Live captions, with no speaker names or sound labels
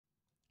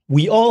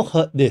We all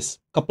heard this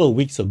a couple of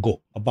weeks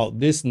ago about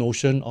this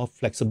notion of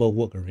flexible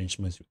work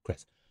arrangements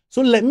request.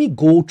 So let me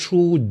go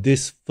through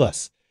this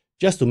first,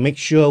 just to make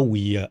sure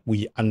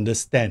we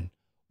understand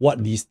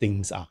what these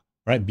things are,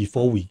 right?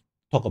 Before we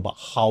talk about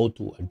how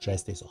to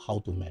address this or how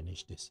to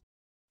manage this.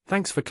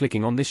 Thanks for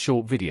clicking on this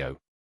short video.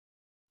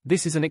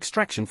 This is an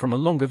extraction from a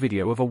longer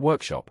video of a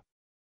workshop.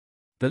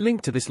 The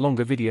link to this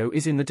longer video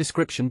is in the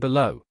description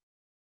below.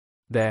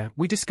 There,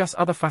 we discuss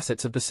other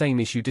facets of the same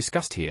issue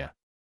discussed here.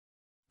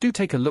 Do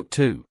take a look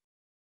too.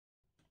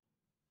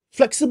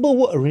 Flexible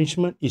work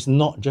arrangement is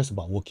not just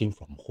about working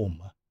from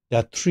home. There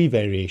are three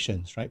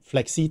variations, right?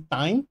 Flexi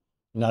time,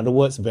 in other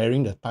words,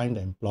 varying the time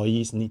the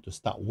employees need to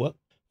start work.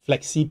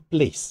 Flexi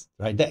place,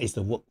 right? That is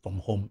the work from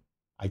home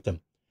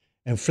item.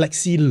 And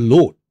flexi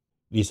load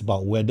is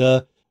about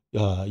whether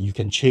you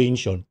can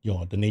change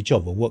the nature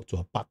of a work to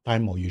a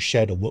part-time, or you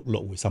share the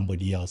workload with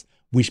somebody else,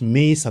 which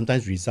may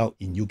sometimes result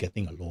in you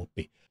getting a lower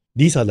pay.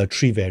 These are the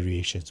three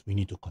variations we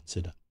need to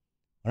consider.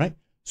 All right.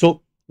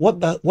 So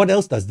what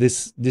else does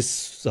this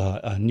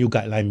new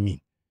guideline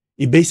mean?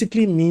 It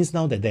basically means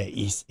now that there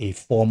is a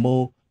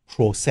formal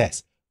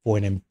process for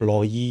an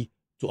employee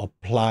to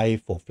apply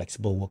for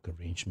flexible work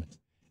arrangements.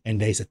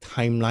 And there is a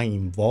timeline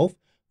involved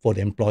for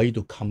the employee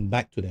to come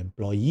back to the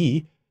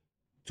employee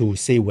to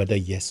say whether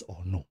yes or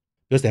no.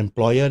 Because the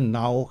employer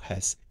now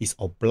is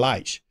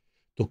obliged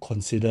to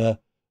consider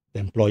the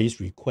employee's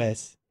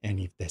request and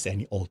if there's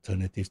any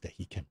alternatives that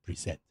he can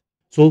present.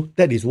 So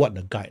that is what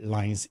the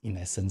guidelines in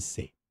essence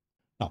say.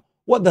 Now,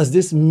 what does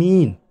this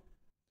mean?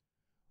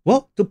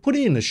 Well, to put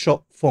it in a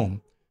short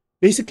form,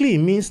 basically it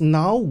means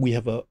now we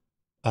have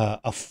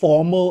a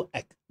formal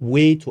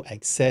way to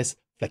access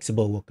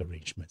flexible work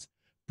arrangements.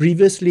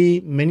 Previously,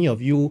 many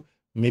of you,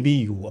 maybe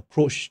you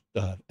approach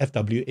the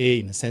FWA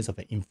in a sense of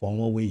an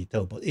informal way. You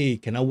tell about, hey,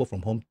 can I work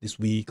from home this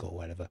week or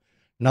whatever.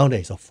 Now there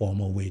is a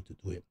formal way to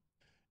do it.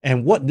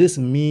 And what this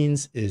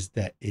means is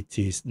that it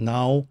is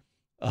now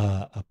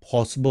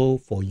possible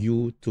for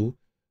you to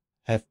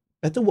have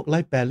better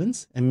work-life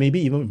balance and maybe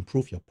even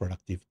improve your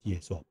productivity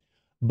as well.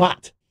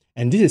 But,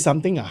 and this is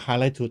something I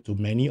highlight to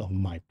many of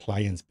my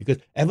clients, because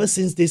ever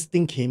since this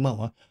thing came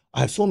out, I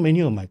have so many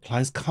of my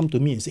clients come to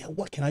me and say,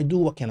 what can I do?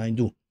 What can I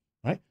do?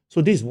 Right?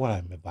 So this is what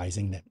I'm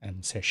advising them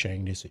and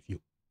sharing this with you.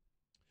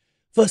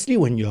 Firstly,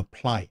 when you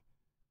apply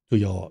to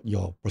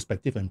your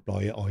prospective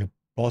employer or your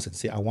boss and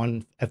say, I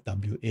want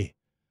FWA,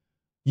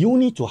 you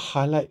need to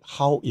highlight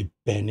how it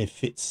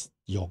benefits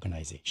the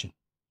organization.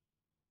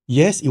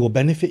 Yes, it will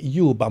benefit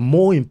you, but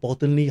more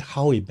importantly,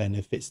 how it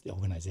benefits the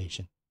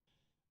organization.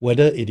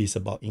 Whether it is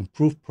about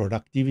improved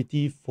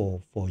productivity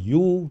for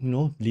you,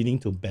 leading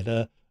to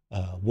better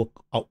work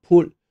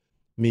output.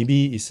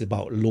 Maybe it's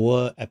about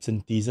lower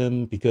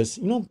absenteeism, because,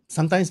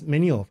 sometimes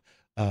many of,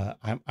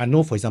 I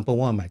know, for example,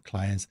 one of my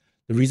clients,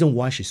 the reason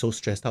why she's so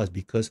stressed out is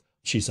because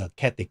she's a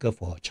caretaker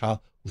for her child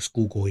who's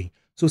school going.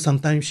 So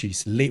sometimes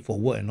she's late for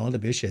work and all that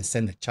because she has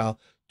sent the child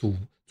to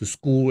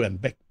school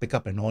and pick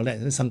up and all that.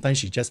 And then sometimes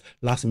she just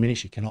last minute,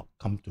 she cannot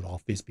come to the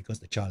office because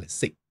the child is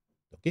sick.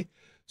 Okay.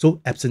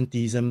 So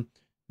absenteeism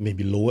may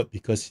be lowered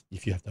because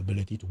if you have the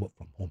ability to work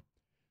from home.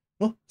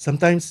 No,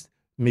 sometimes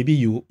maybe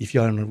if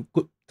you're on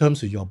good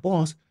terms with your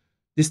boss,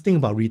 this thing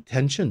about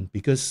retention,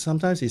 because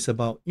sometimes it's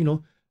about,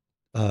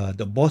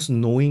 the boss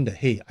knowing that,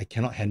 hey, I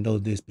cannot handle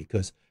this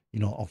because,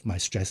 of my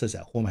stresses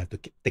at home. I have to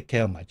take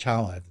care of my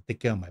child. I have to take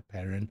care of my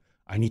parent.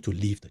 I need to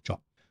leave the job.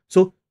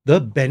 So the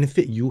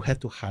benefit you have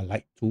to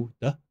highlight to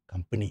the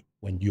company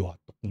when you are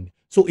talking.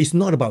 So it's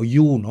not about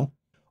you, no?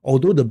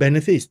 Although the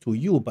benefit is to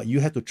you, but you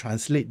have to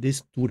translate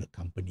this to the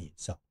company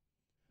itself.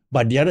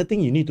 But the other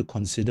thing you need to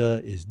consider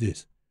is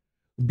this.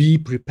 Be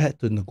prepared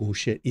to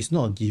negotiate. It's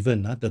not a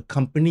given. The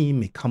company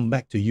may come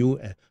back to you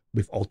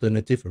with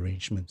alternative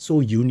arrangements. So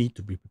you need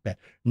to be prepared.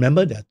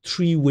 Remember, there are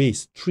three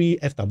ways, three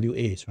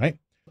FWAs, right?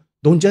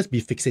 Don't just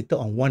be fixated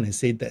on one and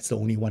say that's the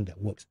only one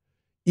that works.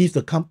 If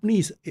the company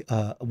is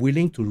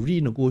willing to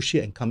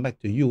renegotiate and come back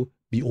to you,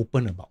 be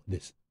open about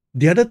this.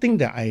 The other thing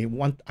that I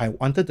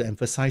wanted to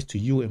emphasize to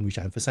you, and which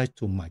I emphasize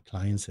to my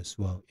clients as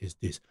well, is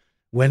this.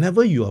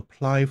 Whenever you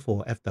apply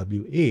for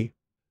FWA,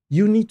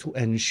 you need to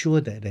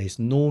ensure that there is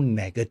no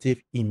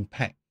negative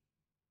impact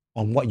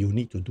on what you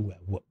need to do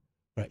at work,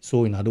 right?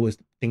 So in other words,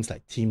 things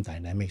like team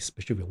dynamics,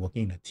 especially if you're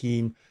working in a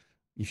team,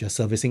 if you're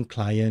servicing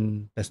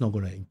client, that's not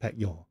going to impact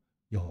your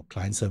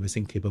client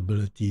servicing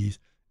capabilities,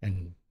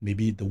 and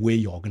maybe the way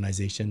your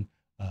organization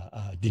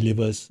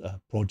delivers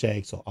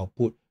projects or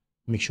output.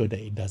 Make sure that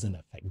it doesn't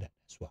affect that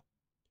as well.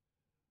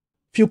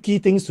 Few key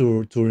things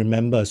to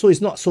remember. So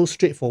it's not so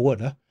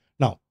straightforward.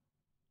 Now,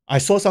 I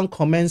saw some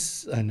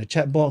comments in the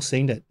chat box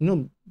saying that,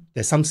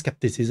 there's some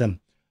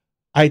skepticism.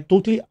 I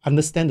totally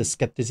understand the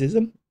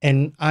skepticism,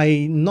 and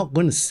I'm not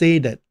going to say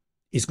that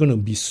it's going to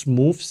be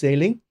smooth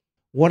sailing.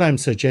 What I'm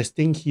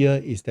suggesting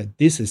here is that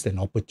this is an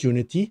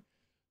opportunity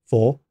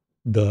for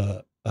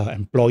the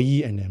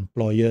employee and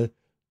employer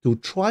to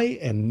try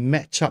and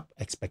match up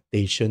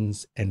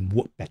expectations and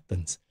work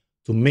patterns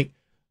to make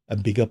a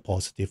bigger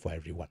positive for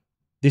everyone.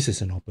 This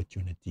is an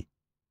opportunity.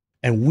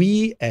 And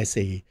we as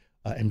a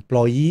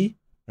employee,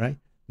 right,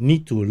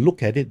 need to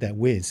look at it that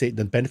way and say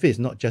the benefit is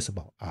not just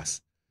about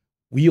us.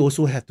 We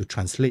also have to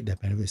translate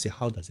that benefit and say,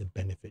 how does it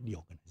benefit the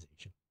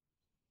organization?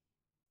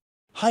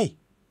 Hi,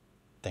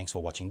 thanks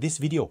for watching this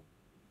video.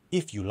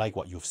 If you like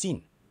what you've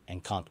seen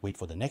and can't wait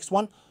for the next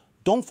one,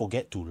 don't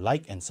forget to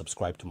like and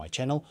subscribe to my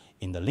channel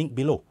in the link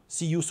below.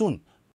 See you soon.